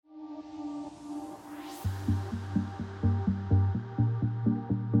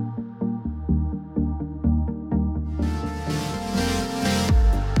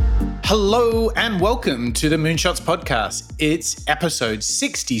Hello and welcome to the Moonshots Podcast. It's episode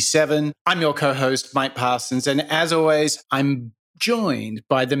 67. I'm your co-host, Mike Parsons, and as always, I'm joined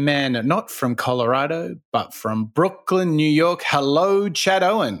by the man not from Colorado, but from Brooklyn, New York. Hello, Chad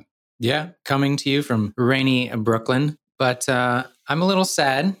Owen. Yeah, coming to you from rainy Brooklyn, but I'm a little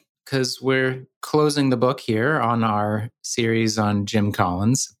sad because we're closing the book here on our series on Jim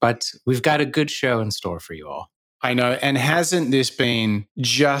Collins, but we've got a good show in store for you all. I know, and hasn't this been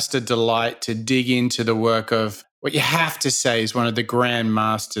just a delight to dig into the work of what you have to say is one of the grand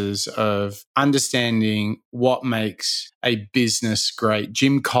masters of understanding what makes a business great.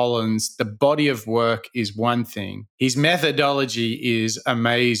 Jim Collins, the body of work is one thing. His methodology is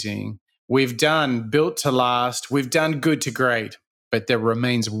amazing. We've done Built to Last, we've done Good to Great, but there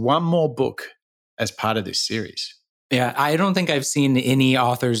remains one more book as part of this series. Yeah, I don't think I've seen any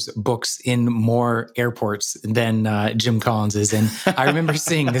author's books in more airports than Jim Collins is in. I remember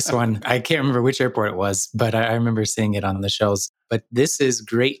seeing this one. I can't remember which airport it was, but I remember seeing it on the shelves. But this is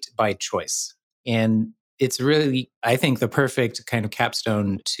Great by Choice. And it's really, I think, the perfect kind of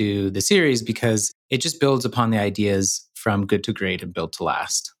capstone to the series because it just builds upon the ideas from Good to Great and Built to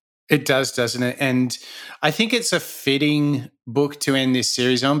Last. It does, doesn't it? And I think it's a fitting book to end this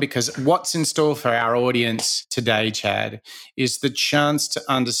series on because what's in store for our audience today, Chad, is the chance to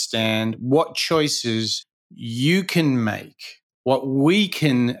understand what choices you can make, what we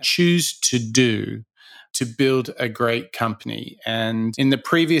can choose to do to build a great company. And in the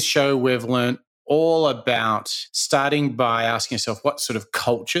previous show, we've learned all about starting by asking yourself, what sort of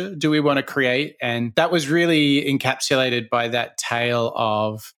culture do we want to create? And that was really encapsulated by that tale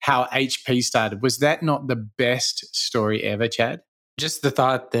of how HP started. Was that not the best story ever, Chad? Just the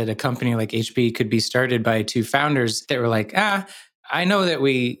thought that a company like HP could be started by two founders that were like, I know that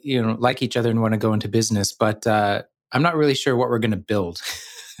we, like each other and want to go into business, but I'm not really sure what we're going to build.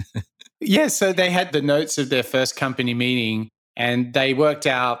 Yeah, so they had the notes of their first company meeting and they worked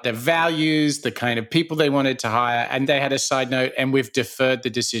out their values, the kind of people they wanted to hire, and they had a side note, and we've deferred the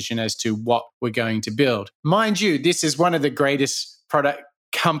decision as to what we're going to build. Mind you, this is one of the greatest product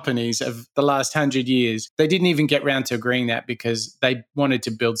companies of the last 100 years. They didn't even get round to agreeing that because they wanted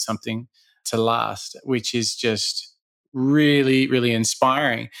to build something to last, which is just really, really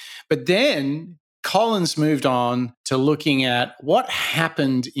inspiring. But then Collins moved on to looking at what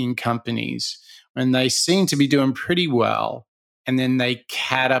happened in companies when they seemed to be doing pretty well, and then they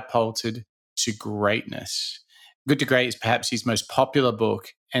catapulted to greatness. Good to Great is perhaps his most popular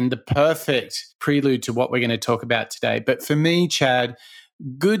book and the perfect prelude to what we're going to talk about today. But for me, Chad,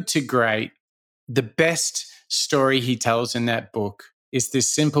 Good to Great, the best story he tells in that book is this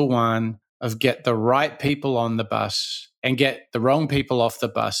simple one of get the right people on the bus and get the wrong people off the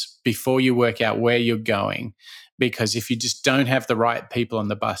bus before you work out where you're going. Because if you just don't have the right people on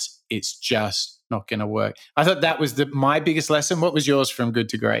the bus, it's just not going to work. I thought that was my biggest lesson. What was yours from Good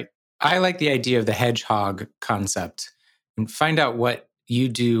to Great? I like the idea of the hedgehog concept and find out what you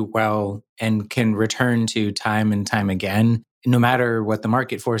do well and can return to time and time again, no matter what the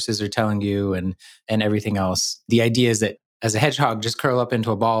market forces are telling you and everything else. The idea is that as a hedgehog, just curl up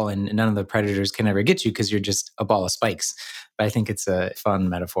into a ball and none of the predators can ever get you because you're just a ball of spikes. But I think it's a fun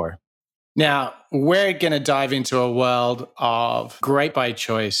metaphor. Now, we're going to dive into a world of Great by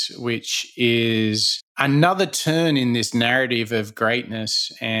Choice, which is another turn in this narrative of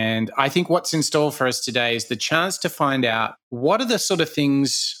greatness. And I think what's in store for us today is the chance to find out what are the sort of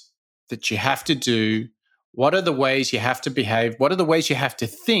things that you have to do, what are the ways you have to behave, what are the ways you have to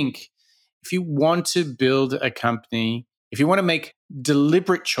think if you want to build a company, if you want to make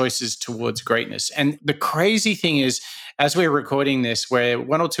deliberate choices towards greatness. And the crazy thing is, as we're recording this, we're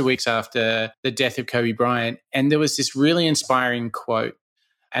 1 or 2 weeks after the death of Kobe Bryant, and there was this really inspiring quote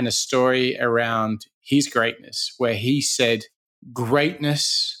and a story around his greatness where he said,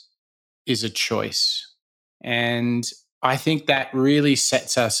 greatness is a choice. And I think that really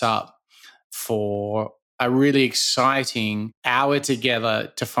sets us up for a really exciting hour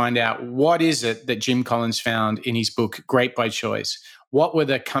together to find out what is it that Jim Collins found in his book, Great by Choice. What were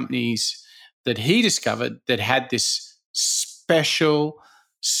the companies that he discovered that had this special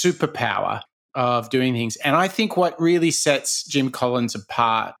superpower of doing things? And I think what really sets Jim Collins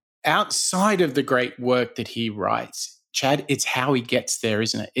apart outside of the great work that he writes, Chad, it's how he gets there,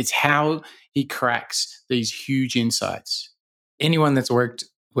 isn't it? It's how he cracks these huge insights. Anyone that's worked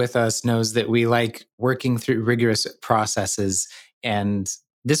with us knows that we like working through rigorous processes. And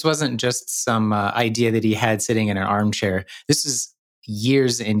this wasn't just some idea that he had sitting in an armchair. This is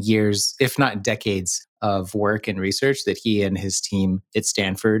years and years, if not decades, of work and research that he and his team at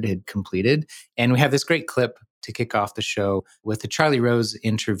Stanford had completed. And we have this great clip to kick off the show with the Charlie Rose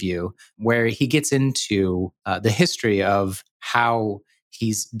interview, where he gets into the history of how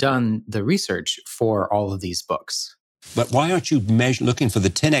he's done the research for all of these books. But why aren't you looking for the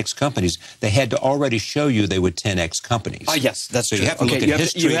 10X companies? They had to already show you they were 10X companies. Yes, that's so true. You have to look at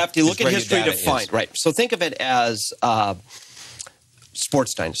history. You have to look at history to find, right. So think of it as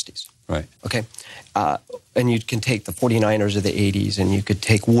sports dynasties. Right. Okay. And you can take the 49ers of the 80s, and you could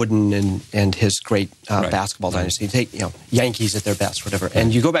take Wooden and his great basketball dynasty. You take, Yankees at their best, whatever. Right.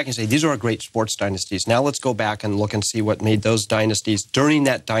 And you go back and say, these are our great sports dynasties. Now let's go back and look and see what made those dynasties during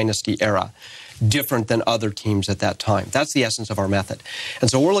that dynasty era different than other teams at that time. That's the essence of our method.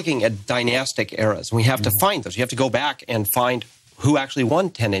 And so we're looking at dynastic eras, and we have to find those. You have to go back and find who actually won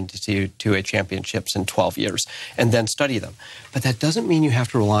 10 NCAA championships in 12 years, and then study them. But that doesn't mean you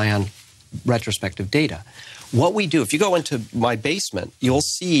have to rely on retrospective data. What we do, if you go into my basement, you'll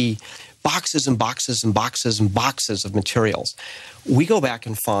see boxes and boxes and boxes and boxes of materials. We go back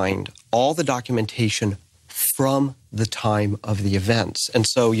and find all the documentation from the time of the events. And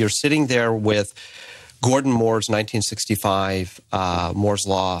so you're sitting there with Gordon Moore's 1965 Moore's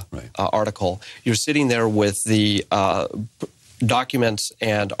Law article. You're sitting there with the documents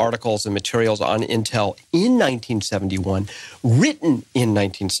and articles and materials on Intel in 1971, written in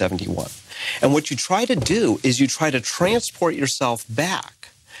 1971. And what you try to do is you try to transport yourself back,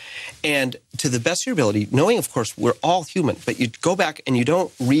 and to the best of your ability, knowing, of course, we're all human, but you go back and you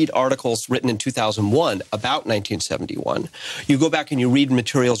don't read articles written in 2001 about 1971. You go back and you read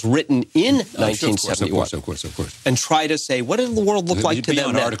materials written in 1971. Of course. And try to say, what did the world look like to them then?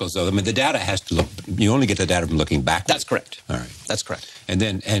 Beyond articles, though, I mean, the data has to look, you only get the data from looking back. That's correct. All right. That's correct. And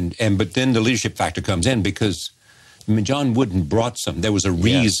then, but then the leadership factor comes in because, I mean, John Wooden brought some. There was a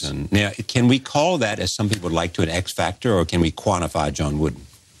reason. Yes. Now, can we call that, as some people would like to, an X factor, or can we quantify John Wooden?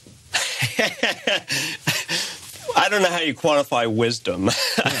 I don't know how you quantify wisdom.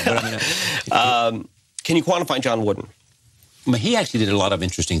 Can you quantify John Wooden? I mean, he actually did a lot of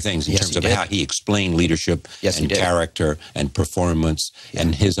interesting things in terms of how he explained leadership and character and performance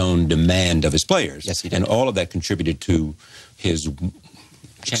and his own demand of his players. Yes, he did. And all of that contributed to his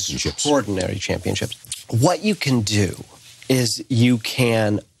championships. Extraordinary championships. What you can do is you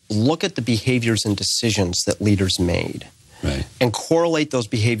can look at the behaviors and decisions that leaders made. Right. And correlate those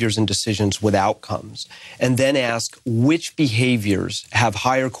behaviors and decisions with outcomes, and then ask which behaviors have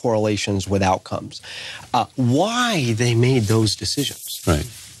higher correlations with outcomes. Why they made those decisions. Right.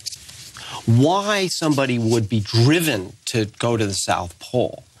 Why somebody would be driven to go to the South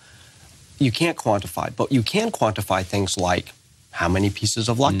Pole. You can't quantify, but you can quantify things like how many pieces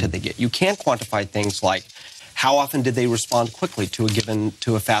of luck did they get. You can't quantify things like how often did they respond quickly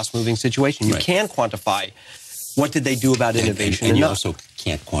to a fast-moving situation. You can quantify what did they do about innovation? And you also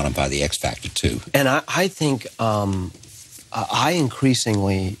can't quantify the X factor, too. And I think I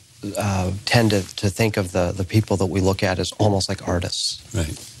increasingly tend to think of the people that we look at as almost like artists.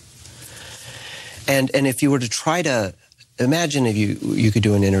 Right. And if you were to try to imagine if you could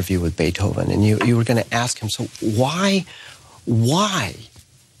do an interview with Beethoven and you were going to ask him, so why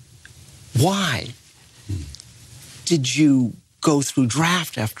did you go through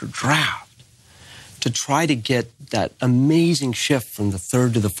draft after draft to try to get that amazing shift from the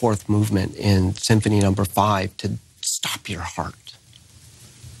third to the fourth movement in Symphony No. 5 to stop your heart?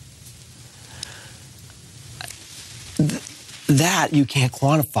 That you can't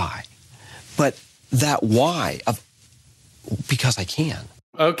quantify, but that why, because I can.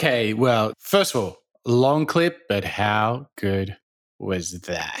 Okay, well, first of all, long clip, but how good was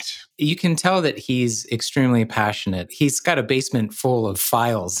that? You can tell that he's extremely passionate. He's got a basement full of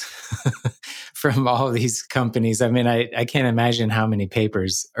files from all of these companies. I mean, I can't imagine how many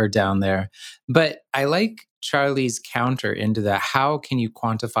papers are down there. But I like Charlie's counter into that. How can you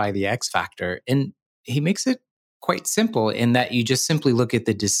quantify the X factor? And he makes it quite simple in that you just simply look at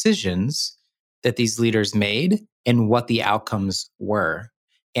the decisions that these leaders made and what the outcomes were.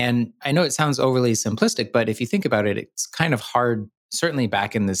 And I know it sounds overly simplistic, but if you think about it, it's kind of hard, certainly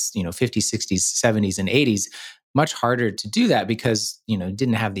back in this, 50s, 60s, 70s, and 80s, much harder to do that because,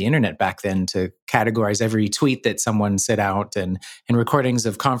 didn't have the internet back then to categorize every tweet that someone sent out and recordings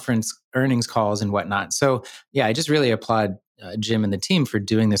of conference earnings calls and whatnot. So yeah, I just really applaud Jim and the team for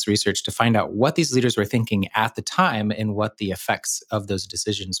doing this research to find out what these leaders were thinking at the time and what the effects of those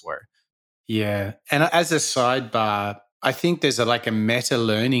decisions were. Yeah. And as a sidebar, I think there's a meta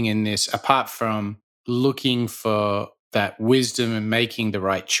learning in this, apart from looking for that wisdom and making the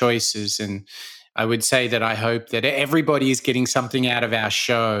right choices. And I would say that I hope that everybody is getting something out of our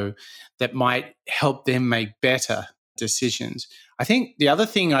show that might help them make better decisions. I think the other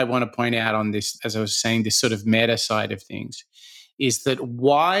thing I want to point out on this, as I was saying, this sort of meta side of things, is that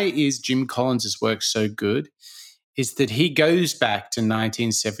why is Jim Collins' work so good is that he goes back to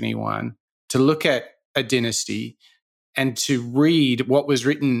 1971 to look at a dynasty and to read what was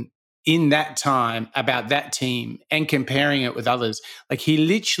written in that time about that team and comparing it with others. Like, he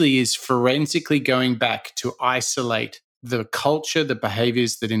literally is forensically going back to isolate the culture, the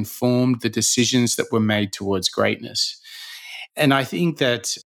behaviors that informed the decisions that were made towards greatness. And I think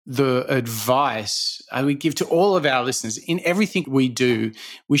that the advice I would give to all of our listeners, in everything we do,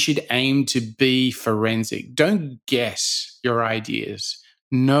 we should aim to be forensic. Don't guess your ideas.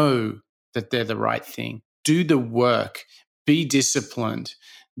 Know that they're the right thing. Do the work. Be disciplined.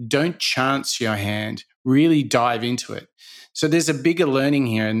 Don't chance your hand. Really dive into it. So there's a bigger learning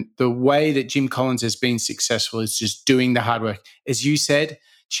here. And the way that Jim Collins has been successful is just doing the hard work. As you said,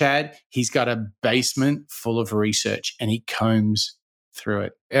 Chad, he's got a basement full of research and he combs through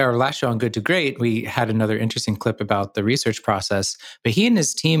it. Our last show on Good to Great, we had another interesting clip about the research process, but he and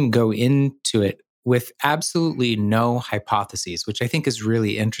his team go into it with absolutely no hypotheses, which I think is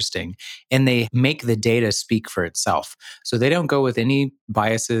really interesting. And they make the data speak for itself. So they don't go with any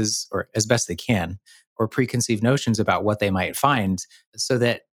biases, or as best they can, or preconceived notions about what they might find, so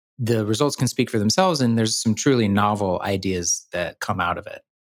that the results can speak for themselves. And there's some truly novel ideas that come out of it.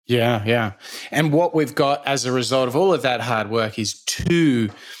 Yeah. And what we've got as a result of all of that hard work is two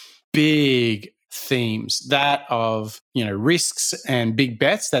big themes, that of, risks and big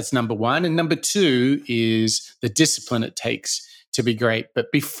bets. That's number one. And number two is the discipline it takes to be great. But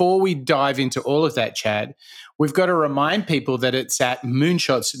before we dive into all of that, Chad, we've got to remind people that it's at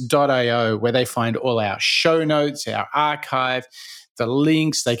moonshots.io where they find all our show notes, our archive, the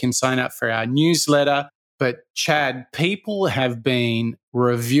links. They can sign up for our newsletter. But Chad, people have been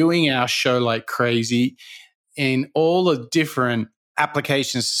reviewing our show like crazy in all the different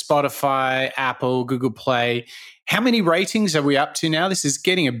applications, Spotify, Apple, Google Play. How many ratings are we up to now? This is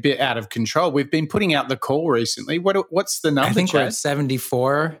getting a bit out of control. We've been putting out the call recently. What's the number, I think Chad? we're at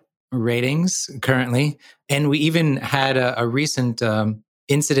 74 ratings currently. And we even had a recent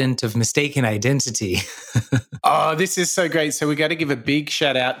incident of mistaken identity. Oh, this is so great. So we got to give a big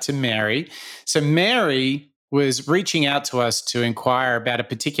shout out to Mary. So Mary was reaching out to us to inquire about a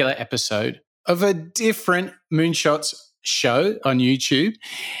particular episode of a different Moonshots show on YouTube.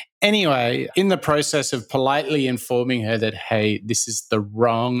 Anyway, in the process of politely informing her that, hey, this is the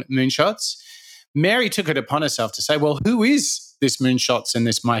wrong Moonshots, Mary took it upon herself to say, well, who is this Moonshots and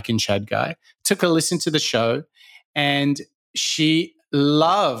this Mike and Chad guy? Took a listen to the show, and she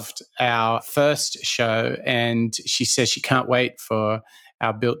loved our first show, and she says she can't wait for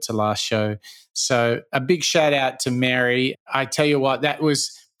our Built to Last show. So a big shout out to Mary. I tell you what, that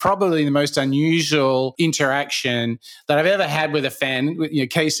was probably the most unusual interaction that I've ever had with a fan,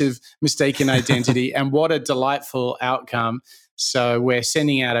 case of mistaken identity, and what a delightful outcome. So we're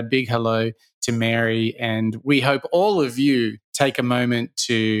sending out a big hello to Mary, and we hope all of you take a moment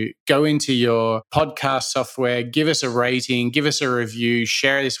to go into your podcast software, give us a rating, give us a review,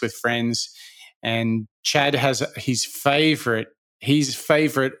 share this with friends. And Chad has his favorite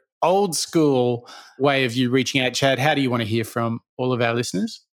old school way of you reaching out. Chad, how do you want to hear from all of our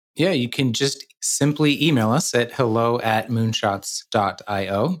listeners? Yeah, you can just simply email us at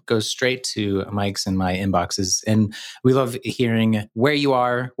hello@moonshots.io. Goes straight to Mike's and my inboxes. And we love hearing where you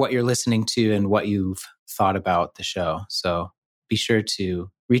are, what you're listening to, and what you've thought about the show. So be sure to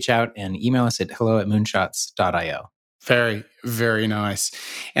reach out and email us at hello@moonshots.io. Very, very nice.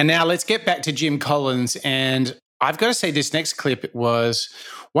 And now let's get back to Jim Collins. And I've got to say, this next clip was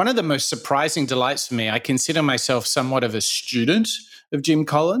one of the most surprising delights for me. I consider myself somewhat of a student of Jim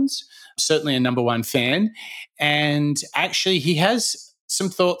Collins, certainly a number one fan. And actually, he has some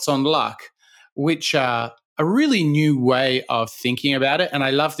thoughts on luck, which are a really new way of thinking about it. And I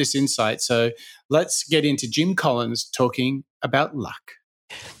love this insight. So let's get into Jim Collins talking about luck.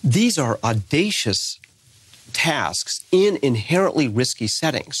 These are audacious tasks in inherently risky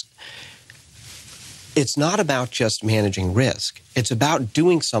settings. It's not about just managing risk. It's about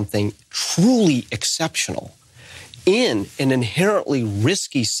doing something truly exceptional in an inherently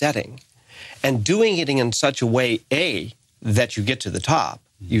risky setting and doing it in such a way, A, that you get to the top,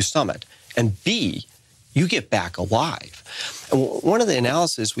 you summit, and B, you get back alive. And one of the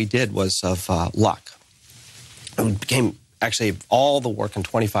analyses we did was of luck. It became actually, all the work in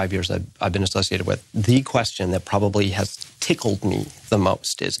 25 years I've been associated with, the question that probably has tickled me the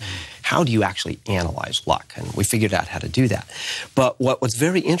most is, how do you actually analyze luck? And we figured out how to do that. But what's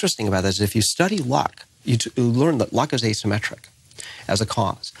very interesting about this is if you study luck, you learn that luck is asymmetric as a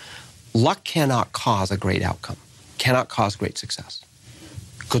cause. Luck cannot cause a great outcome, cannot cause great success.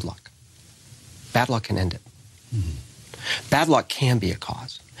 Good luck. Bad luck can end it. Bad luck can be a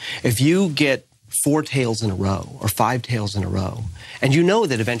cause. If you get 4 tails in a row or 5 tails in a row, and you know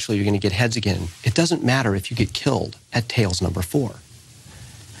that eventually you're going to get heads again, it doesn't matter if you get killed at tails number 4.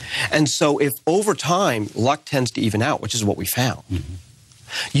 And so if over time luck tends to even out, which is what we found,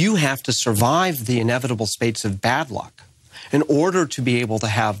 you have to survive the inevitable spates of bad luck in order to be able to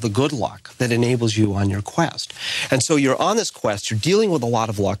have the good luck that enables you on your quest. And so you're on this quest, you're dealing with a lot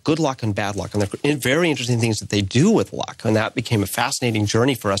of luck, good luck and bad luck, and there are very interesting things that they do with luck, and that became a fascinating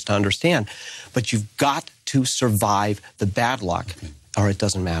journey for us to understand. But you've got to survive the bad luck, or it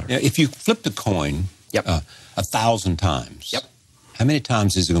doesn't matter. Yeah, if you flip the coin 1,000 times, how many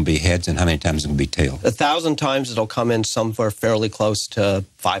times is it going to be heads and how many times is it going to be tails? 1,000 times it'll come in somewhere fairly close to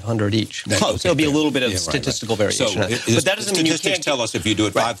 500 each. Close. There'll be a little bit of statistical variation. So but that doesn't mean you can't tell us if you do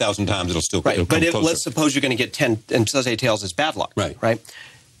it 5,000 times, it'll still right. It'll but come let's suppose you're going to get 10, and let's say tails is bad luck. Right.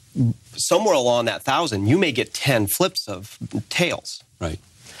 Somewhere along that 1,000, you may get 10 flips of tails. Right.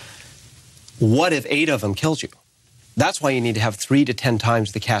 What if 8 of them kills you? That's why you need to have 3 to 10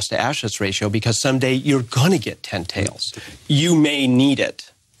 times the cash to assets ratio, because someday you're going to get 10 tails. You may need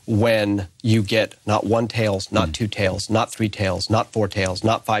it when you get not 1 tails, not 2 tails, not 3 tails, not 4 tails,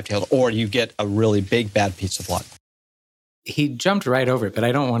 not 5 tails, or you get a really big bad piece of luck. He jumped right over it, but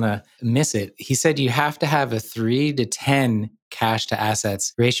I don't want to miss it. He said you have to have a 3 to 10 cash to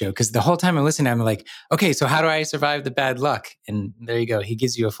assets ratio, because the whole time I'm listening, I'm like, okay, so how do I survive the bad luck? And there you go. He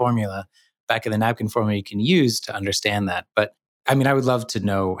gives you a formula, back of the napkin formula you can use to understand that. But I mean, I would love to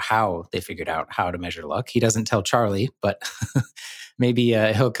know how they figured out how to measure luck. He doesn't tell Charlie, but maybe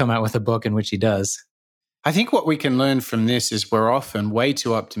he'll come out with a book in which he does. I think what we can learn from this is we're often way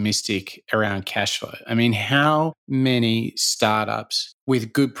too optimistic around cash flow. I mean, how many startups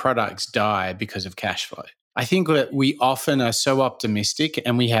with good products die because of cash flow? I think that we often are so optimistic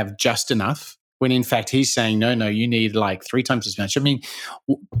and we have just enough, when in fact he's saying, no, you need like 3 times as much. I mean,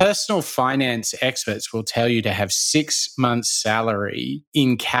 personal finance experts will tell you to have 6 months' salary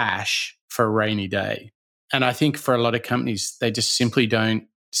in cash for a rainy day. And I think for a lot of companies, they just simply don't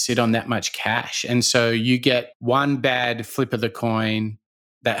sit on that much cash. And so you get one bad flip of the coin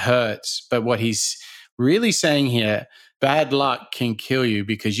that hurts. But what he's really saying here, bad luck can kill you,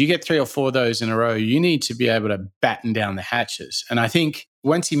 because you get 3 or 4 of those in a row, you need to be able to batten down the hatches. And I think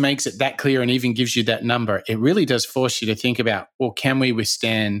once he makes it that clear and even gives you that number, it really does force you to think about, well, can we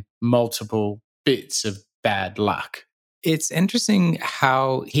withstand multiple bits of bad luck? It's interesting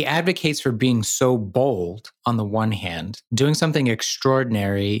how he advocates for being so bold on the one hand, doing something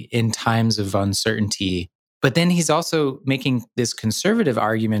extraordinary in times of uncertainty. But then he's also making this conservative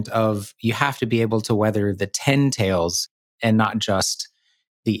argument of you have to be able to weather the 10 tails and not just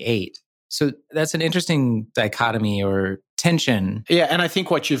the 8. So that's an interesting dichotomy or tension. Yeah, and I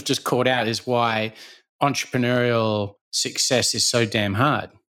think what you've just called out is why entrepreneurial success is so damn hard.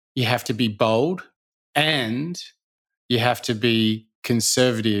 You have to be bold and you have to be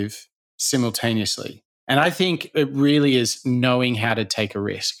conservative simultaneously. And I think it really is knowing how to take a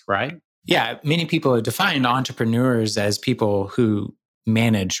risk, right? Yeah, many people define entrepreneurs as people who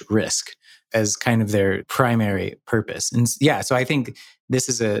manage risk as kind of their primary purpose. And yeah, so I think this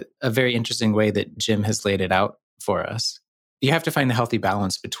is a very interesting way that Jim has laid it out for us. You have to find the healthy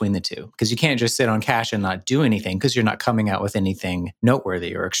balance between the two, because you can't just sit on cash and not do anything, because you're not coming out with anything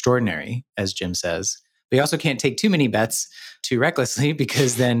noteworthy or extraordinary, as Jim says. But you also can't take too many bets too recklessly,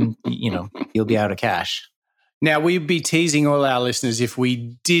 because then, you'll be out of cash. Now, we'd be teasing all our listeners if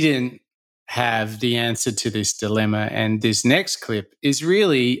we didn't have the answer to this dilemma. And this next clip is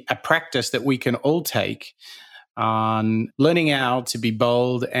really a practice that we can all take on learning how to be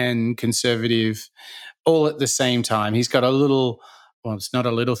bold and conservative all at the same time. He's got it's not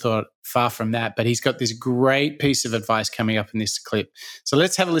a little thought, far from that, but he's got this great piece of advice coming up in this clip. So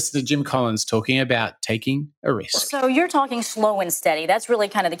let's have a listen to Jim Collins talking about taking a risk. So you're talking slow and steady. That's really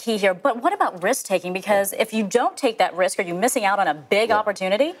kind of the key here. But what about risk taking? Because if you don't take that risk, are you missing out on a big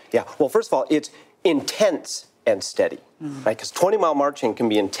opportunity? Yeah. Well, first of all, it's intense and steady, right? Because 20-mile marching can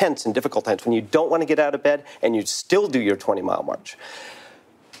be intense in difficult times when you don't want to get out of bed and you still do your 20-mile march.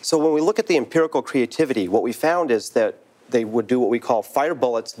 So when we look at the empirical creativity, what we found is that they would do what we call fire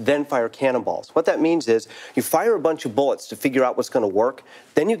bullets, then fire cannonballs. What that means is you fire a bunch of bullets to figure out what's going to work,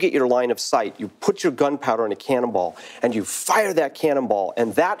 Then you get your line of sight. You put your gunpowder in a cannonball, and you fire that cannonball,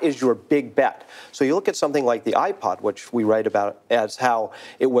 and that is your big bet. So you look at something like the iPod, which we write about as how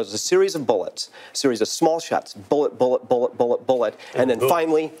it was a series of bullets, a series of small shots, bullet, bullet, bullet, bullet, bullet, and then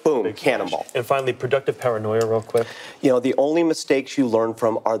finally, boom, cannonball. And finally, productive paranoia, real quick. The only mistakes you learn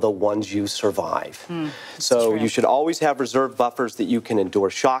from are the ones you survive. So you should always have reserve buffers that you can endure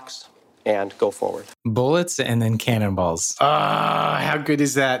shocks and go forward. Bullets and then cannonballs. How good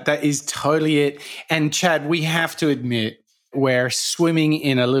is that? That is totally it. And Chad, we have to admit, we're swimming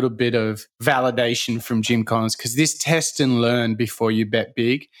in a little bit of validation from Jim Collins, because this test and learn before you bet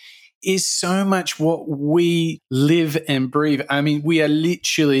big is so much what we live and breathe. I mean, we are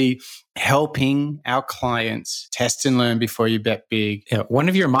literally helping our clients test and learn before you bet big. Yeah, one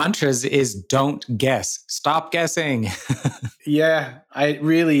of your mantras is don't guess. Stop guessing. Yeah, it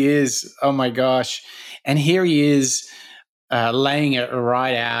really is. Oh my gosh. And here he is laying it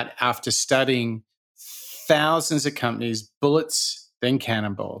right out after studying thousands of companies, bullets, then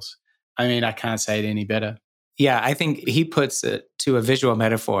cannonballs. I mean, I can't say it any better. Yeah, I think he puts it to a visual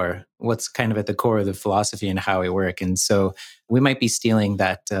metaphor, what's kind of at the core of the philosophy and how we work. And so we might be stealing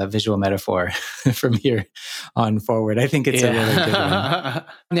that visual metaphor from here on forward. I think it's a really good one.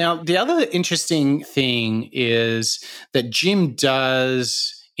 Now, the other interesting thing is that Jim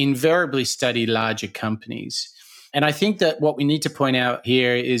does invariably study larger companies. And I think that what we need to point out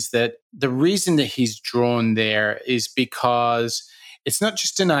here is that the reason that he's drawn there is because it's not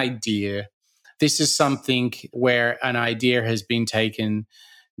just an idea. This is something where an idea has been taken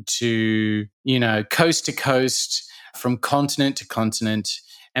to, coast to coast, from continent to continent,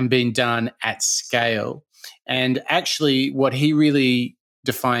 and been done at scale. And actually, what he really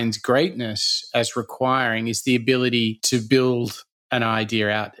defines greatness as requiring is the ability to build an idea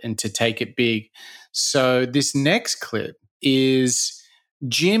out and to take it big. So this next clip is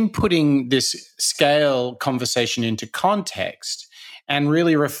Jim putting this scale conversation into context and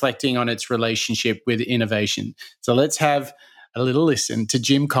really reflecting on its relationship with innovation. So let's have a little listen to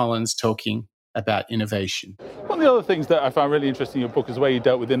Jim Collins talking about innovation. One of the other things that I found really interesting in your book is the way you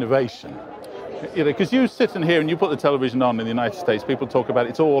dealt with innovation. Because you sit in here and you put the television on in the United States, people talk about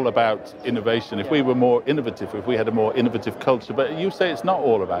it's all about innovation. If we were more innovative, if we had a more innovative culture, but you say it's not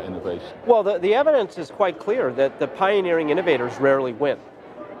all about innovation. Well, the evidence is quite clear that the pioneering innovators rarely win.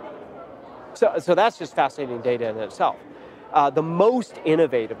 So that's just fascinating data in itself. The most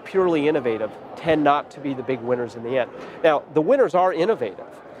innovative, purely innovative, tend not to be the big winners in the end. Now, the winners are innovative,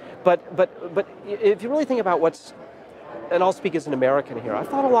 but if you really think about what's, and I'll speak as an American here, I've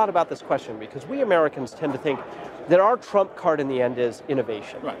thought a lot about this question because we Americans tend to think that our trump card in the end is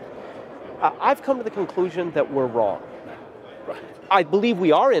innovation. Right. I've come to the conclusion that we're wrong. Right. I believe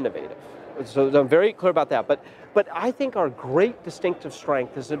we are innovative, so I'm very clear about that, but I think our great distinctive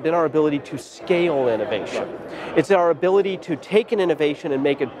strength has been our ability to scale innovation. It's our ability to take an innovation and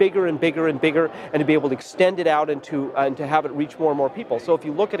make it bigger and bigger and bigger, and to be able to extend it out and to have it reach more and more people. So if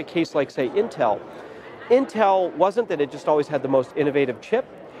you look at a case like, say, Intel wasn't that it just always had the most innovative chip.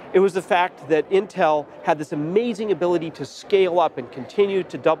 It was the fact that Intel had this amazing ability to scale up and continue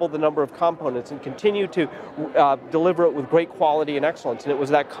to double the number of components and continue to deliver it with great quality and excellence. And it was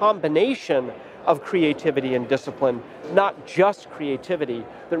that combination of creativity and discipline, not just creativity,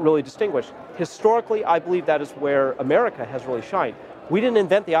 that really distinguished. Historically, I believe that is where America has really shined. We didn't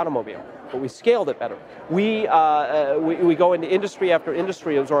invent the automobile, but we scaled it better. We go into industry after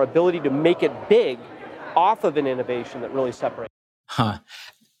industry. It was our ability to make it big off of an innovation that really separates.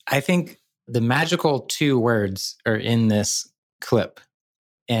 I think the magical two words are in this clip,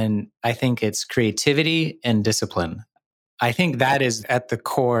 and I think it's creativity and discipline. I think that is at the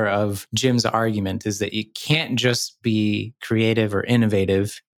core of Jim's argument, is that you can't just be creative or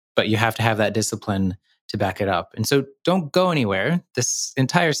innovative, but you have to have that discipline to back it up. And so don't go anywhere. This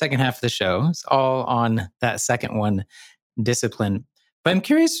entire second half of the show is all on that second one, discipline. But I'm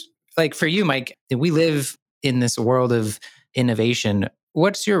curious, like for you, Mike, we live in this world of innovation.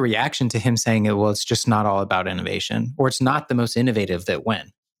 What's your reaction to him saying, well, it's just not all about innovation, or it's not the most innovative that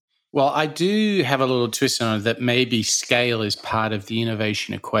win? Well, I do have a little twist on it that maybe scale is part of the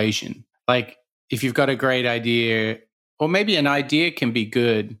innovation equation. Like if you've got a great idea, or maybe an idea can be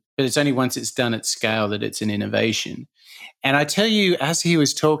good, but it's only once it's done at scale that it's an innovation. And I tell you, as he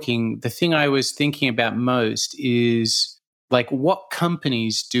was talking, the thing I was thinking about most is like, what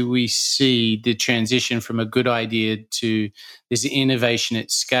companies do we see the transition from a good idea to this innovation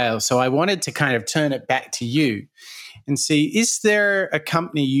at scale? So I wanted to kind of turn it back to you and see, is there a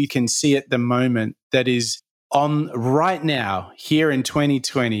company you can see at the moment that is on right now, here in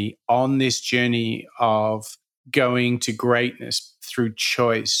 2020, on this journey of going to greatness through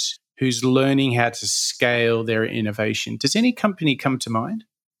choice, who's learning how to scale their innovation. Does any company come to mind?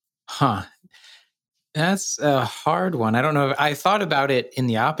 That's a hard one. I don't know. I thought about it in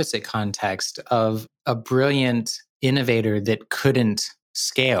the opposite context of a brilliant innovator that couldn't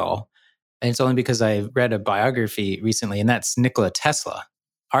scale. And it's only because I read a biography recently, and that's Nikola Tesla.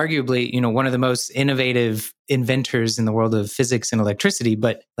 Arguably, one of the most innovative inventors in the world of physics and electricity,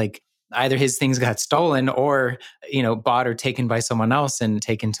 but like either his things got stolen or, bought or taken by someone else and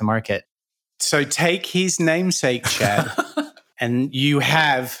taken to market. So take his namesake, Chad, and you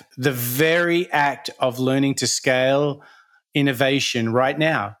have the very act of learning to scale innovation right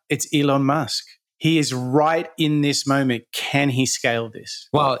now. It's Elon Musk. He is right in this moment. Can he scale this?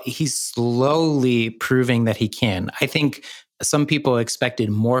 Well, he's slowly proving that he can. I think some people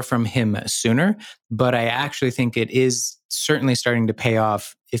expected more from him sooner, but I actually think it is certainly starting to pay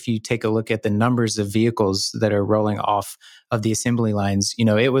off if you take a look at the numbers of vehicles that are rolling off of the assembly lines.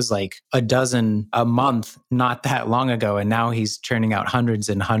 It was like a dozen a month not that long ago, and now he's churning out hundreds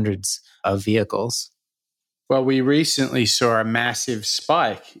and hundreds of vehicles. Well, we recently saw a massive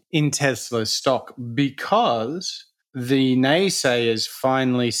spike in Tesla's stock because the naysayers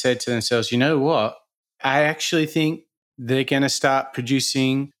finally said to themselves, you know what? I actually think they're going to start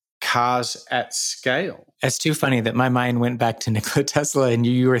producing cars at scale. It's too funny that my mind went back to Nikola Tesla and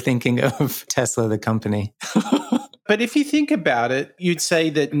you were thinking of Tesla, the company. But if you think about it, you'd say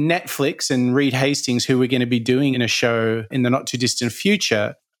that Netflix and Reed Hastings, who we're going to be doing in a show in the not too distant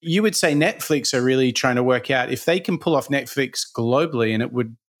future, you would say Netflix are really trying to work out if they can pull off Netflix globally, and it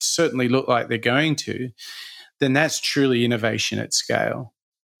would certainly look like they're going to, then that's truly innovation at scale.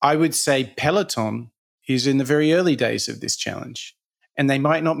 I would say Peloton is in the very early days of this challenge, and they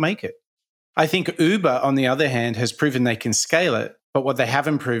might not make it. I think Uber, on the other hand, has proven they can scale it, but what they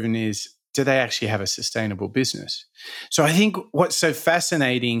haven't proven is, do they actually have a sustainable business? So I think what's so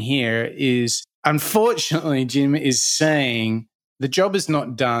fascinating here is, unfortunately, Jim is saying the job is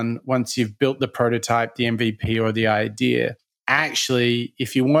not done once you've built the prototype, the MVP, or the idea. Actually,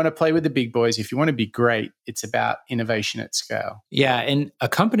 if you want to play with the big boys, if you want to be great, it's about innovation at scale. Yeah, and a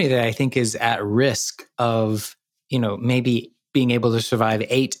company that I think is at risk of, maybe being able to survive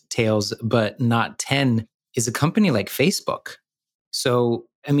 8 tails, but not 10 is a company like Facebook. So,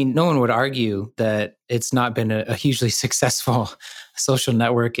 no one would argue that it's not been a hugely successful social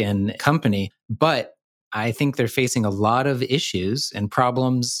network and company, but I think they're facing a lot of issues and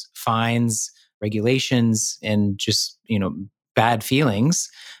problems, fines, regulations, and just, bad feelings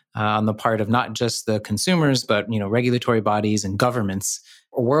on the part of not just the consumers, but, regulatory bodies and governments,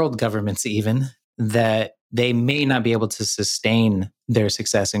 or world governments even, that they may not be able to sustain their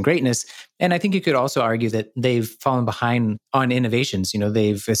success and greatness. And I think you could also argue that they've fallen behind on innovations.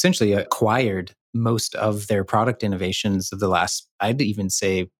 They've essentially acquired most of their product innovations of the last, I'd even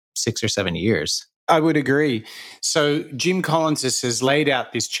say, 6 or 7 years. I would agree. So Jim Collins has laid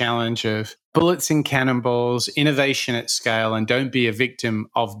out this challenge of bullets and cannonballs, innovation at scale, and don't be a victim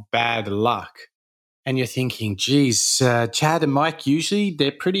of bad luck. And you're thinking, geez, Chad and Mike, usually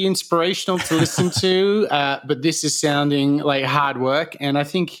they're pretty inspirational to listen to, but this is sounding like hard work. And I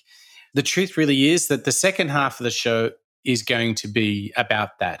think the truth really is that the second half of the show is going to be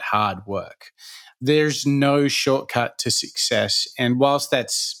about that hard work. There's no shortcut to success. And whilst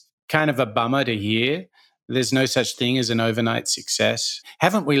that's kind of a bummer to hear, there's no such thing as an overnight success.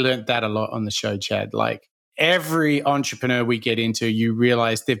 Haven't we learned that a lot on the show, Chad? Like every entrepreneur we get into, you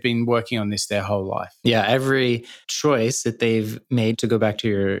realize they've been working on this their whole life. Yeah, every choice that they've made, to go back to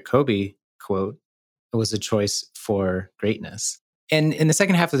your Kobe quote, was a choice for greatness. And in the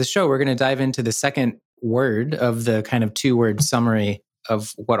second half of the show, we're going to dive into the second word of the kind of 2-word summary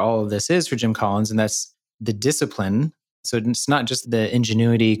of what all of this is for Jim Collins, and that's the discipline. So it's not just the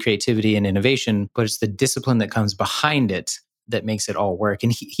ingenuity, creativity, and innovation, but it's the discipline that comes behind it that makes it all work.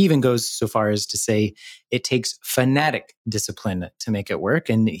 And he even goes so far as to say it takes fanatic discipline to make it work.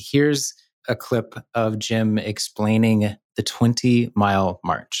 And here's a clip of Jim explaining the 20-mile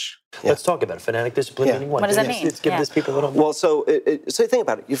march. Yeah. Let's talk about it. Fanatic discipline meaning what? What does that mean? Let's give this people a little. Well, so think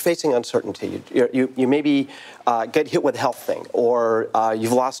about it. You're facing uncertainty. You maybe get hit with a health thing, or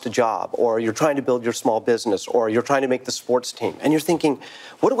you've lost a job, or you're trying to build your small business, or you're trying to make the sports team. And you're thinking,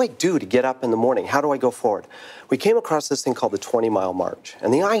 what do I do to get up in the morning? How do I go forward? We came across this thing called the 20-mile march.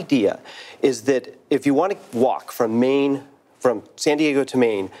 And the idea is that if you want to walk from San Diego to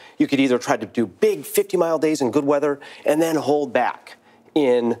Maine, you could either try to do big 50-mile days in good weather and then hold back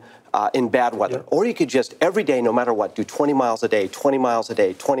in in bad weather. Or you could just, every day, no matter what, do 20 miles a day, 20 miles a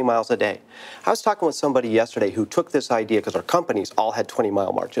day, 20 miles a day. I was talking with somebody yesterday who took this idea, because our companies all had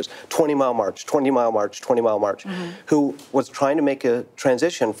 20-mile marches, 20-mile march, 20-mile march, 20-mile march, who was trying to make a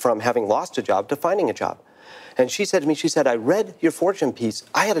transition from having lost a job to finding a job. And she said to me, I read your Fortune piece.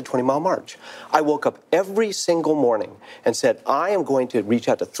 I had a 20-mile march. I woke up every single morning and said, I am going to reach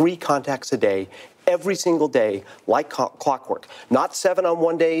out to 3 contacts a day, every single day, like clockwork. Not 7 on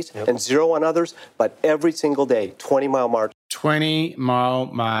one days and 0 on others, but every single day, 20-mile march. 20-mile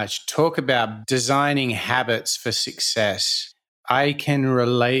march. Talk about designing habits for success. I can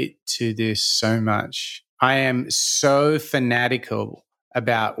relate to this so much. I am so fanatical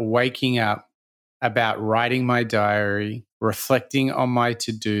about waking up, about writing my diary, reflecting on my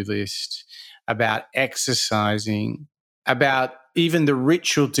to-do list, about exercising, about even the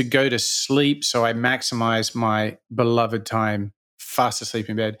ritual to go to sleep so I maximize my beloved time, fast asleep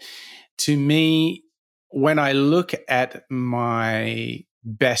in bed. To me, when I look at my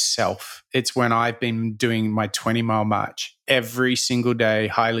best self, it's when I've been doing my 20-mile march every single day,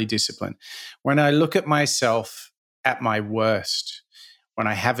 highly disciplined. When I look at myself at my worst, when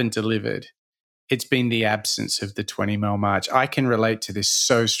I haven't delivered, it's been the absence of the 20-mile march. I can relate to this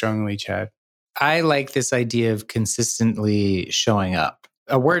so strongly, Chad. I like this idea of consistently showing up.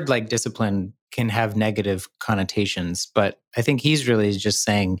 A word like discipline can have negative connotations, but I think he's really just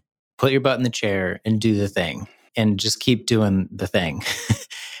saying, put your butt in the chair and do the thing and just keep doing the thing.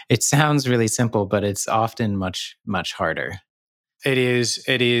 It sounds really simple, but it's often much, much harder. It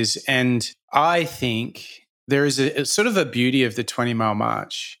is. And I think there is a sort of a beauty of the 20-mile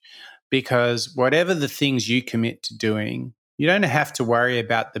march, because whatever the things you commit to doing, you don't have to worry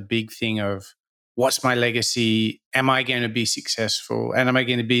about the big thing of what's my legacy? Am I going to be successful? And am I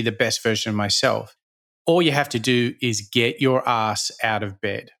going to be the best version of myself? All you have to do is get your ass out of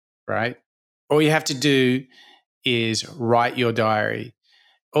bed, right? All you have to do is write your diary.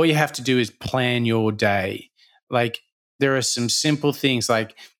 All you have to do is plan your day. Like, there are some simple things,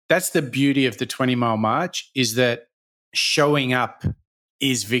 like that's the beauty of the 20-mile march, is that showing up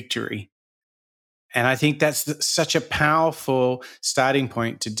is victory. And I think that's such a powerful starting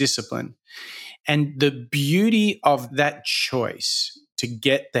point to discipline. And the beauty of that choice to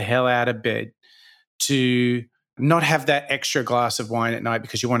get the hell out of bed, to not have that extra glass of wine at night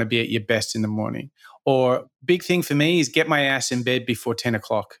because you want to be at your best in the morning. Or big thing for me is get my ass in bed before 10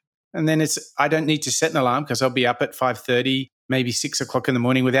 o'clock. And then I don't need to set an alarm because I'll be up at 5:30, maybe 6 o'clock in the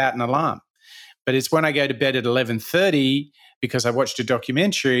morning without an alarm. But it's when I go to bed at 11:30 because I watched a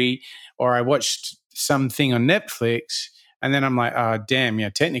documentary or I watched something on Netflix, and then I'm like, oh, damn,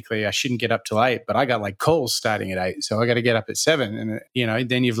 technically I shouldn't get up till 8, but I got like calls starting at 8, so I got to get up at 7. And,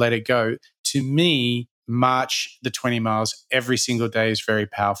 then you've let it go. To me, march the 20 miles every single day is very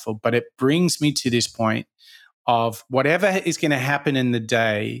powerful, but it brings me to this point of whatever is going to happen in the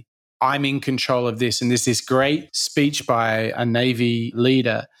day, I'm in control of this. And there's this great speech by a Navy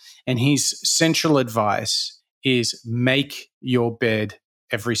leader, and his central advice is make your bed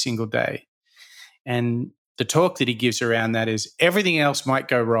every single day. And the talk that he gives around that is everything else might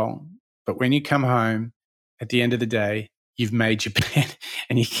go wrong, but when you come home at the end of the day, you've made your bed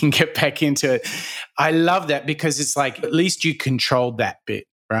and you can get back into it. I love that because it's like at least you controlled that bit,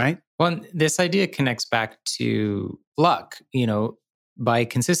 right? Well, this idea connects back to luck. By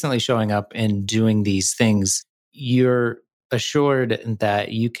consistently showing up and doing these things, you're assured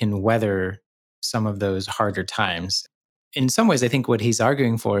that you can weather some of those harder times. In some ways, I think what he's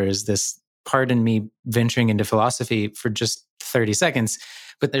arguing for is this, pardon me venturing into philosophy for just 30 seconds,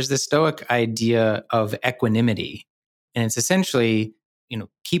 but there's this Stoic idea of equanimity. And it's essentially,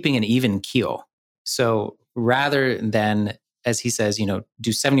 keeping an even keel. So rather than, as he says,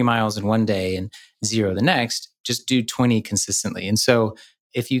 do 70 miles in one day and 0 the next, just do 20 consistently. And so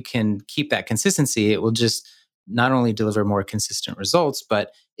if you can keep that consistency, it will just not only deliver more consistent results,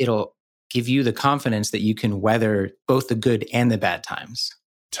 but it'll give you the confidence that you can weather both the good and the bad times.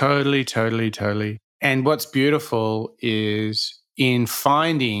 Totally. And what's beautiful is in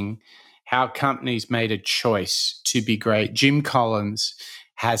finding how companies made a choice to be great. Jim Collins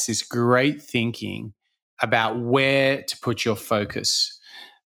has this great thinking about where to put your focus.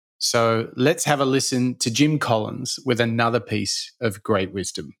 So let's have a listen to Jim Collins with another piece of great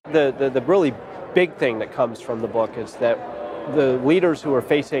wisdom. The really big thing that comes from the book is that the leaders who are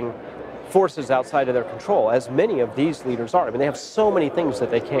facing forces outside of their control, as many of these leaders are. I mean, they have so many things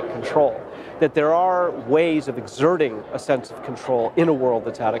that they can't control, that there are ways of exerting a sense of control in a world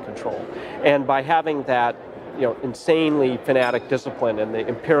that's out of control. And by having that, insanely fanatic discipline and the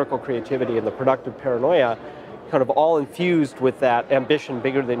empirical creativity and the productive paranoia, kind of all infused with that ambition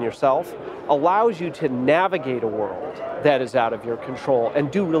bigger than yourself, allows you to navigate a world that is out of your control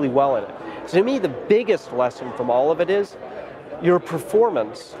and do really well in it. So to me, the biggest lesson from all of it is your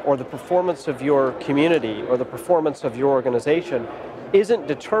performance, or the performance of your community, or the performance of your organization isn't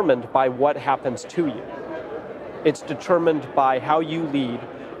determined by what happens to you. It's determined by how you lead,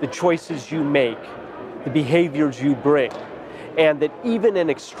 the choices you make, the behaviors you bring, and that even in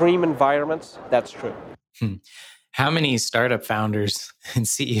extreme environments, that's true. How many startup founders and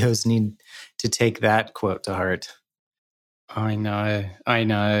CEOs need to take that quote to heart? I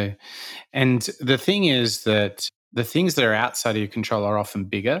know. And the thing is that the things that are outside of your control are often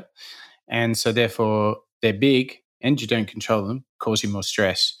bigger. And so therefore they're big and you don't control them, cause you more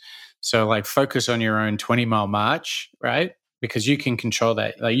stress. So like focus on your own 20-mile march, right? Because you can control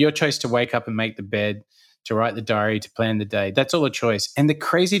that. Like your choice to wake up and make the bed, to write the diary, to plan the day, that's all a choice. And the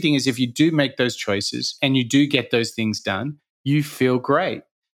crazy thing is if you do make those choices and you do get those things done, you feel great.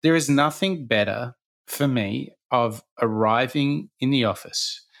 There is nothing better for me of arriving in the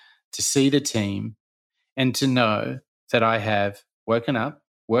office to see the team and to know that I have woken up,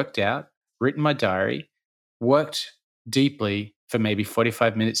 worked out, written my diary, worked deeply for maybe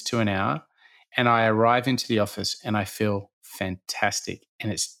 45 minutes to an hour, and I arrive into the office and I feel fantastic.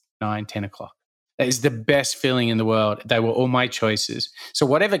 And it's 9, 10 o'clock. That is the best feeling in the world. They were all my choices. So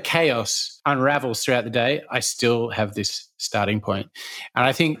whatever chaos unravels throughout the day, I still have this starting point. And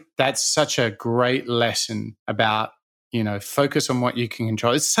I think that's such a great lesson about, focus on what you can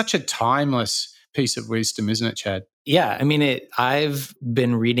control. It's such a timeless piece of wisdom, isn't it, Chad? Yeah. I mean, I've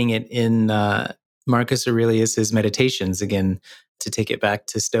been reading it in Marcus Aurelius's Meditations, again, to take it back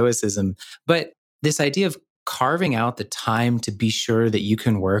to Stoicism. But this idea of carving out the time to be sure that you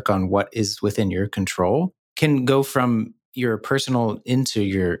can work on what is within your control can go from your personal into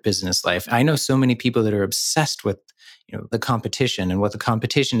your business life. I know so many people that are obsessed with, the competition and what the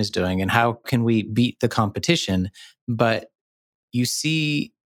competition is doing and how can we beat the competition. But you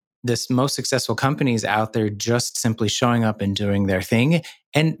see this most successful companies out there just simply showing up and doing their thing.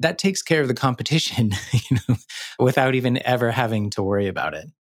 And that takes care of the competition, without even ever having to worry about it.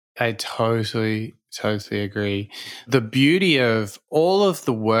 I totally agree. The beauty of all of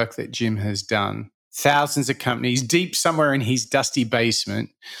the work that Jim has done, thousands of companies, deep somewhere in his dusty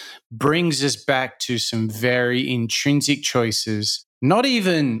basement, brings us back to some very intrinsic choices, not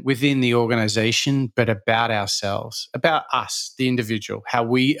even within the organization, but about ourselves, about us, the individual, how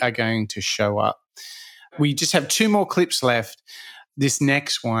we are going to show up. We just have 2 more clips left. This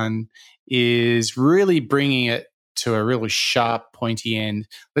next one is really bringing it to a really sharp, pointy end.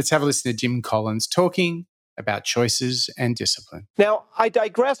 Let's have a listen to Jim Collins talking about choices and discipline. Now, I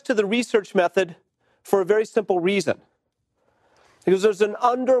digress to the research method for a very simple reason. Because there's an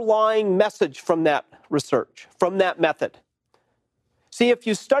underlying message from that research, from that method. See, if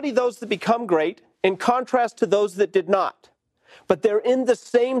you study those that become great, in contrast to those that did not, but they're in the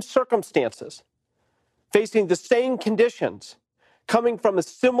same circumstances, facing the same conditions, coming from a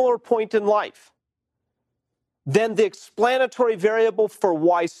similar point in life, then the explanatory variable for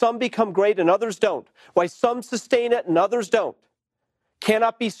why some become great and others don't, why some sustain it and others don't,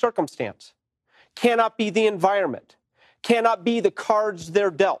 cannot be circumstance, cannot be the environment, cannot be the cards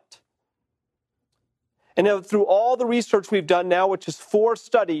they're dealt. And through all the research we've done now, which is 4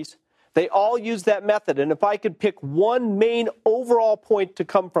 studies, they all use that method. And if I could pick one main overall point to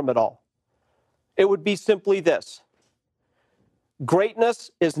come from it all, it would be simply this. Greatness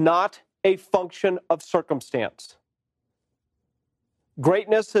is not a function of circumstance.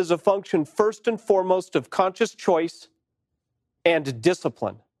 Greatness is a function first and foremost of conscious choice and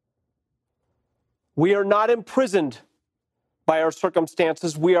discipline. We are not imprisoned by our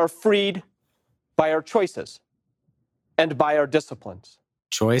circumstances. We are freed by our choices and by our disciplines.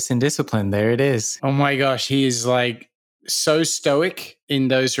 Choice and discipline, there it is. Oh my gosh, he is like so stoic in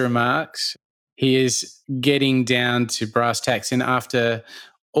those remarks. He is getting down to brass tacks. And after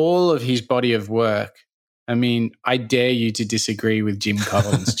all of his body of work, I mean, I dare you to disagree with Jim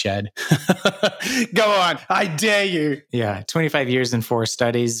Collins, Chad. Go on, I dare you. Yeah, 25 years and 4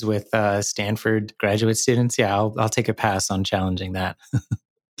 studies with Stanford graduate students. Yeah, I'll take a pass on challenging that.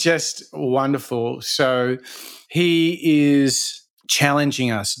 Just wonderful. So he is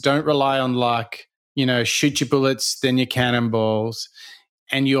challenging us. Don't rely on luck. Shoot your bullets, then your cannonballs.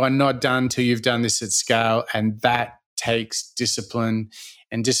 And you are not done till you've done this at scale. And that takes discipline.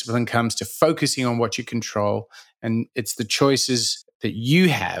 And discipline comes to focusing on what you control. And it's the choices that you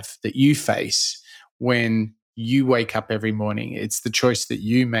have, that you face when you wake up every morning. It's the choice that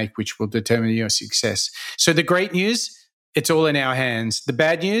you make which will determine your success. So the great news, it's all in our hands. The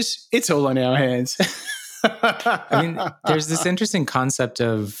bad news, it's all in our hands. I mean, there's this interesting concept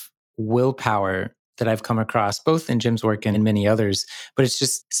of willpower that I've come across both in Jim's work and in many others, but it's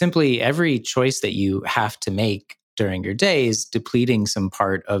just simply every choice that you have to make during your day is depleting some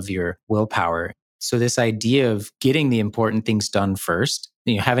part of your willpower. So this idea of getting the important things done first,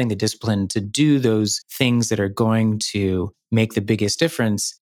 having the discipline to do those things that are going to make the biggest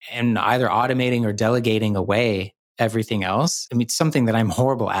difference and either automating or delegating away everything else. I mean, it's something that I'm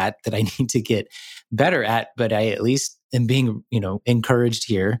horrible at that I need to get better at, but I at least am being, encouraged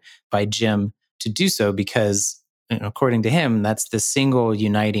here by Jim to do so because, according to him, that's the single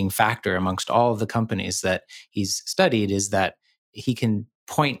uniting factor amongst all of the companies that he's studied is that he can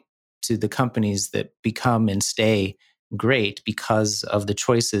point to the companies that become and stay great because of the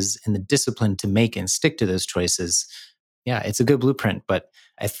choices and the discipline to make and stick to those choices. Yeah, it's a good blueprint, but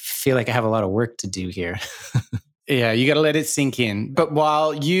I feel like I have a lot of work to do here. Yeah, you got to let it sink in. But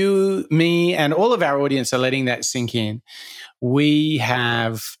while you, me, and all of our audience are letting that sink in, we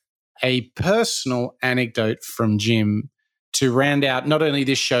have a personal anecdote from Jim to round out not only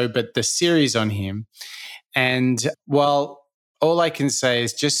this show, but the series on him. And while all I can say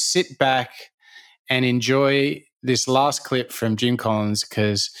is just sit back and enjoy this last clip from Jim Collins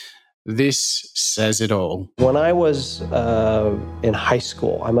because this says it all. When I was in high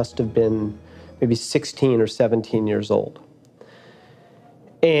school, I must have been maybe 16 or 17 years old.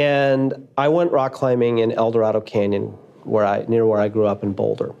 And I went rock climbing in El Dorado Canyon, near where I grew up in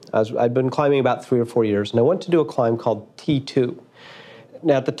Boulder. I'd been climbing about 3 or 4 years, and I went to do a climb called T2.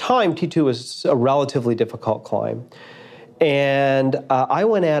 Now, at the time, T2 was a relatively difficult climb. And I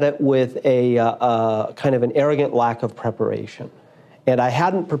went at it with a kind of an arrogant lack of preparation. And I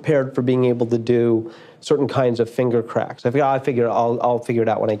hadn't prepared for being able to do certain kinds of finger cracks. I'll figure it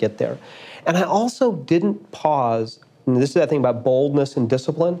out when I get there. And I also didn't pause, and this is that thing about boldness and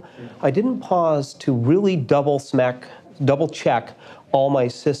discipline, I didn't pause to really double check all my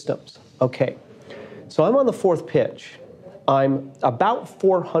systems. Okay, so I'm on the 4th pitch. I'm about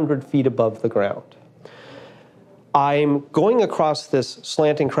 400 feet above the ground. I'm going across this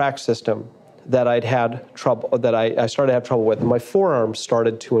slanting crack system that I started to have trouble with, and my forearms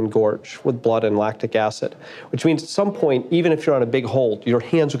started to engorge with blood and lactic acid, which means at some point, even if you're on a big hold, your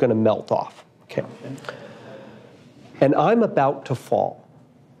hands are going to melt off. Okay. And I'm about to fall.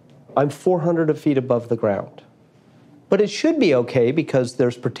 I'm 400 feet above the ground. But it should be okay because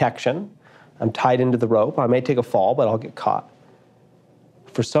there's protection. I'm tied into the rope. I may take a fall, but I'll get caught.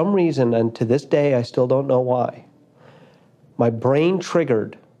 For some reason, and to this day, I still don't know why, my brain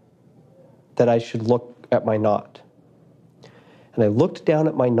triggered that I should look at my knot. And I looked down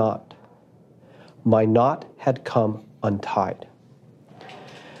at my knot. My knot had come untied.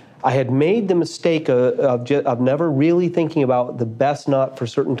 I had made the mistake of never really thinking about the best knot for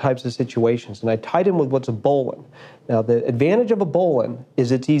certain types of situations, and I tied him with what's a bowline. Now, the advantage of a bowline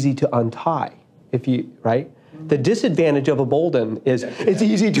is it's easy to untie, right? The disadvantage of a bowline is it's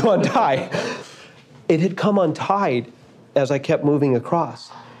easy to untie. It had come untied as I kept moving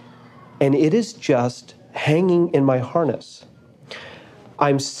across, and it is just hanging in my harness.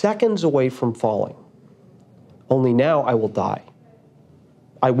 I'm seconds away from falling, only now I will die.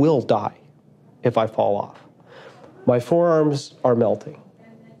 I will die if I fall off. My forearms are melting.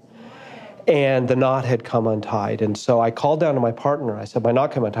 And the knot had come untied. And so I called down to my partner. I said, my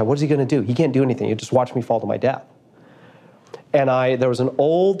knot came untied. What is he going to do? He can't do anything. He'll just watch me fall to my death. And there was an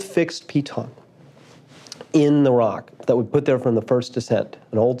old fixed piton in the rock that we put there from the first descent,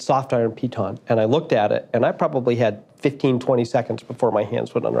 an old soft iron piton. And I looked at it, and I probably had 15, 20 seconds before my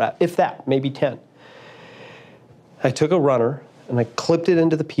hands would unwrap, if that, maybe 10. I took a runner, and I clipped it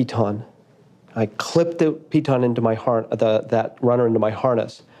into the piton. I clipped the piton into my that runner into my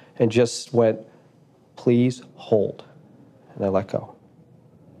harness, and just went, please hold. And I let go.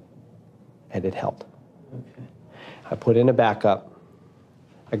 And it held. Okay. I put in a backup.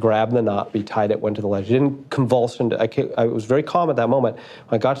 I grabbed the knot, retied it, went to the ledge. I didn't convulse. I was very calm at that moment.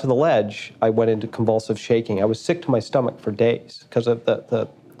 When I got to the ledge, I went into convulsive shaking. I was sick to my stomach for days because of the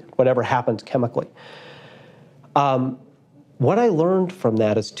whatever happens chemically. What I learned from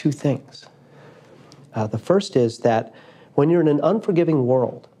that is 2 things. The first is that when you're in an unforgiving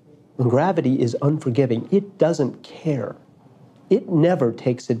world, when gravity is unforgiving, it doesn't care. It never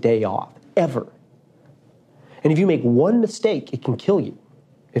takes a day off, ever. And if you make one mistake, it can kill you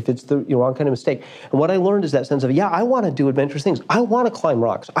if it's the wrong kind of mistake. And what I learned is that sense of, I want to do adventurous things. I want to climb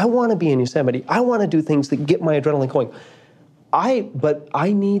rocks. I want to be in Yosemite. I want to do things that get my adrenaline going. But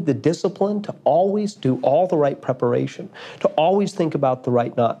I need the discipline to always do all the right preparation, to always think about the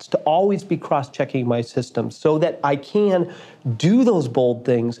right knots, to always be cross-checking my systems so that I can do those bold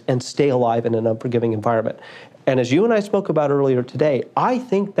things and stay alive in an unforgiving environment. And as you and I spoke about earlier today, I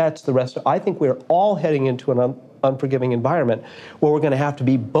think that's the rest. I think we're all heading into an unforgiving environment where we're going to have to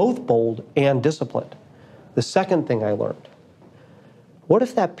be both bold and disciplined. The second thing I learned, what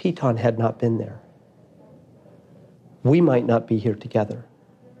if that piton had not been there? We might not be here together.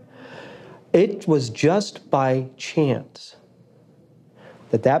 It was just by chance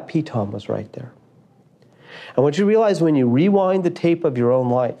that piton was right there. And what you realize when you rewind the tape of your own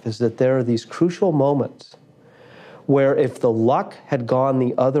life is that there are these crucial moments where if the luck had gone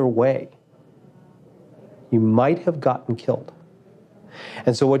the other way, you might have gotten killed.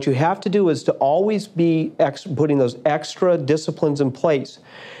 And so what you have to do is to always be putting those extra disciplines in place,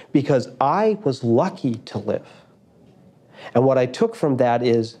 because I was lucky to live. And what I took from that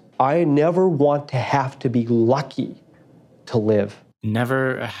is I never want to have to be lucky to live.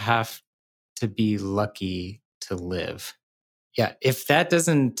 Never have to be lucky to live. Yeah, if that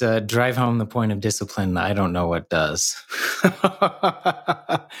doesn't drive home the point of discipline, I don't know what does.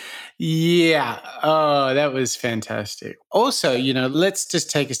 Yeah. Oh, that was fantastic. Also, let's just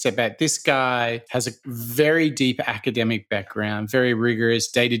take a step back. This guy has a very deep academic background, very rigorous,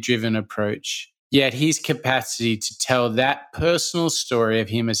 data-driven approach. Yet his capacity to tell that personal story of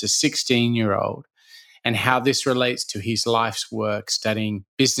him as a 16-year-old and how this relates to his life's work, studying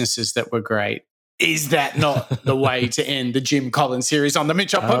businesses that were great. Is that not the way to end the Jim Collins series on the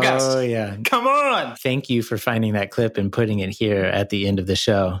Mitchell podcast? Oh, yeah. Come on. Thank you for finding that clip and putting it here at the end of the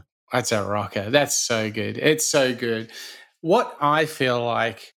show. That's a rocker. That's so good. It's so good. What I feel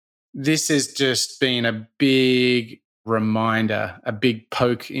like this has just been a big reminder, a big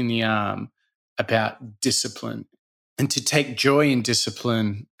poke in the arm about discipline, and to take joy in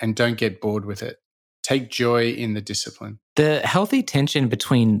discipline and don't get bored with it. Take joy in the discipline. The healthy tension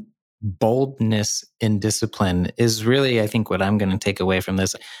between boldness and discipline is really, I think, what I'm going to take away from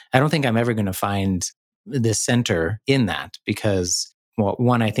this. I don't think I'm ever going to find the center in that because, well,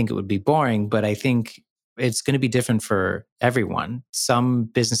 one, I think it would be boring, but I think it's going to be different for everyone. Some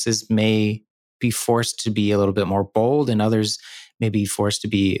businesses may be forced to be a little bit more bold and others may be forced to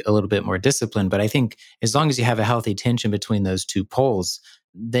be a little bit more disciplined. But I think as long as you have a healthy tension between those two poles,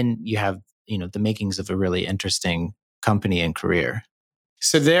 then you have, the makings of a really interesting company and career.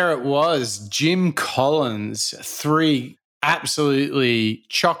 So there it was, Jim Collins, 3 absolutely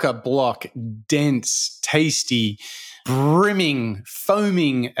chock-a-block, dense, tasty, brimming,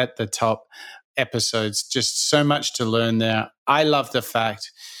 foaming at the top episodes. Just so much to learn there. I love the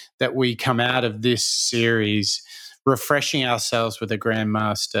fact that we come out of this series refreshing ourselves with a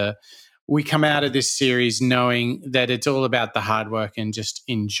grandmaster. We come out of this series knowing that it's all about the hard work and just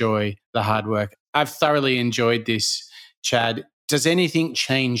enjoy the hard work. I've thoroughly enjoyed this, Chad. Does anything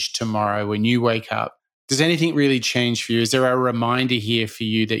change tomorrow when you wake up? Does anything really change for you? Is there a reminder here for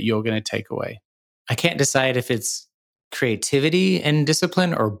you that you're going to take away? I can't decide if it's creativity and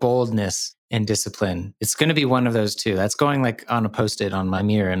discipline or boldness and discipline. It's going to be one of those two. That's going like on a Post-it on my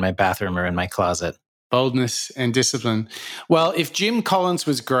mirror in my bathroom or in my closet. Boldness and discipline. Well, if Jim Collins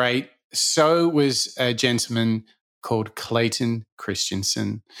was great, so was a gentleman called Clayton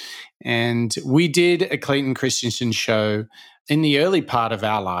Christensen. And we did a Clayton Christensen show in the early part of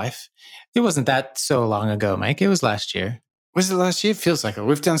our life. It wasn't that so long ago, Mike. It was last year. Was it last year? Feels like it.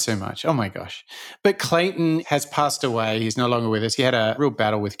 We've done so much. Oh my gosh. But Clayton has passed away. He's no longer with us. He had a real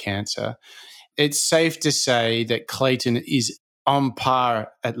battle with cancer. It's safe to say that Clayton is on par,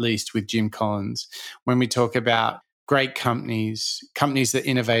 at least, with Jim Collins. When we talk about great companies that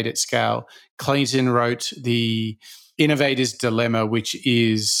innovate at scale, Clayton wrote The Innovator's Dilemma, which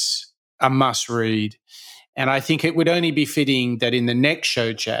is a must read. And I think it would only be fitting that in the next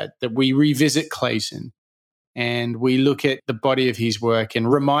show, Chad, that we revisit Clayton and we look at the body of his work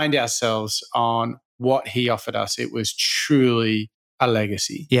and remind ourselves on what he offered us. It was truly a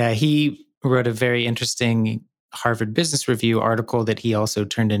legacy. Yeah, he wrote a very interesting Harvard Business Review article that he also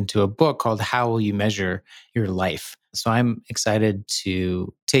turned into a book called How Will You Measure Your Life? So I'm excited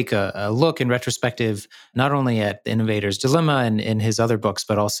to take a look in retrospective, not only at The Innovator's Dilemma and in his other books,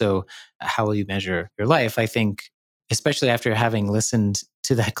 but also How Will You Measure Your Life? I think, especially after having listened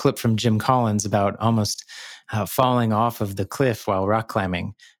to that clip from Jim Collins about almost falling off of the cliff while rock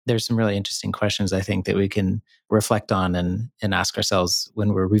climbing, there's some really interesting questions, I think, that we can reflect on and ask ourselves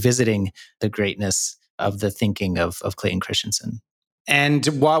when we're revisiting the greatness of the thinking of Clayton Christensen. And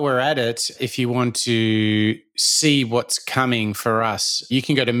while we're at it, if you want to see what's coming for us, you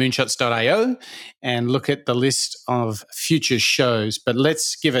can go to moonshots.io and look at the list of future shows. But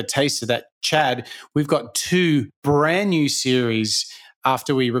let's give a taste of that. Chad, we've got 2 brand new series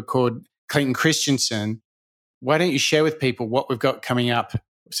after we record Clayton Christensen. Why don't you share with people what we've got coming up?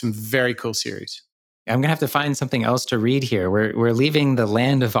 Some very cool series. I'm going to have to find something else to read here. We're leaving the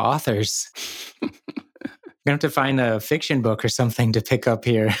land of authors. Going to have to find a fiction book or something to pick up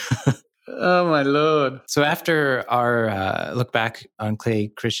here. Oh, my Lord. So after our look back on Clay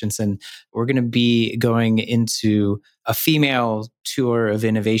Christensen, we're going to be going into a female tour of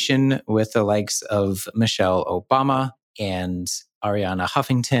innovation with the likes of Michelle Obama and Arianna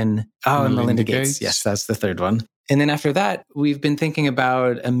Huffington. Oh, and Melinda Gates. Yes, that's the third one. And then after that, we've been thinking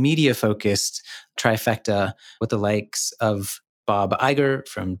about a media-focused trifecta with the likes of Bob Iger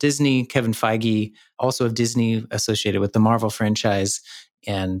from Disney, Kevin Feige, also of Disney, associated with the Marvel franchise,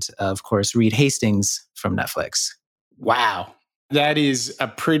 and of course, Reed Hastings from Netflix. Wow. That is a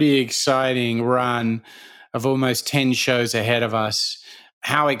pretty exciting run of almost 10 shows ahead of us.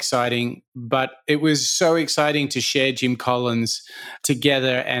 How exciting. But it was so exciting to share Jim Collins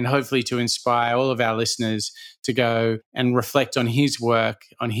together and hopefully to inspire all of our listeners to go and reflect on his work,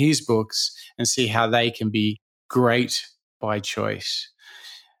 on his books, and see how they can be great by choice.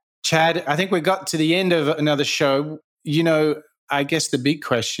 Chad, I think we got to the end of another show. You know, I guess the big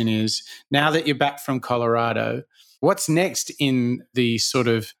question is, now that you're back from Colorado, what's next in the sort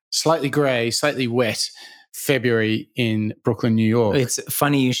of slightly gray, slightly wet February in Brooklyn, New York? It's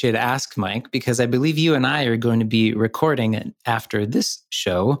funny you should ask, Mike, because I believe you and I are going to be recording after this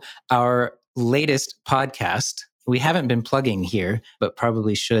show our latest podcast. We haven't been plugging here, but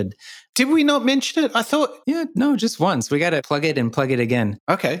probably should. Did we not mention it? I thought... Yeah, no, just once. We got to plug it and plug it again.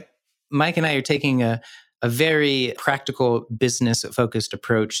 Okay. Mike and I are taking a very practical, business-focused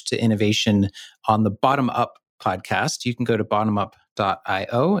approach to innovation on the Bottom Up podcast. You can go to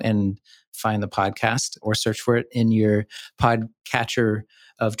bottomup.io and find the podcast or search for it in your podcatcher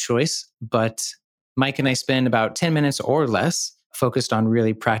of choice. But Mike and I spend about 10 minutes or less focused on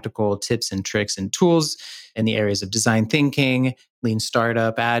really practical tips and tricks and tools in the areas of design thinking, lean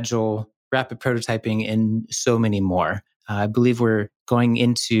startup, agile, rapid prototyping, and so many more. I believe we're going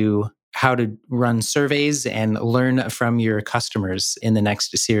into how to run surveys and learn from your customers in the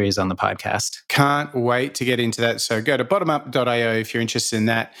next series on the podcast. Can't wait to get into that. So go to bottomup.io if you're interested in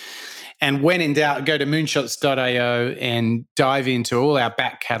that. And when in doubt, go to moonshots.io and dive into all our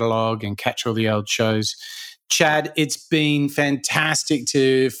back catalogue and catch all the old shows. Chad, it's been fantastic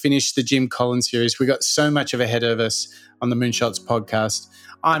to finish the Jim Collins series. We got so much ahead of us on the Moonshots podcast.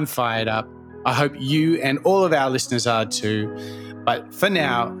 I'm fired up. I hope you and all of our listeners are too. But for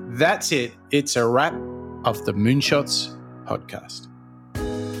now, that's it. It's a wrap of the Moonshots podcast.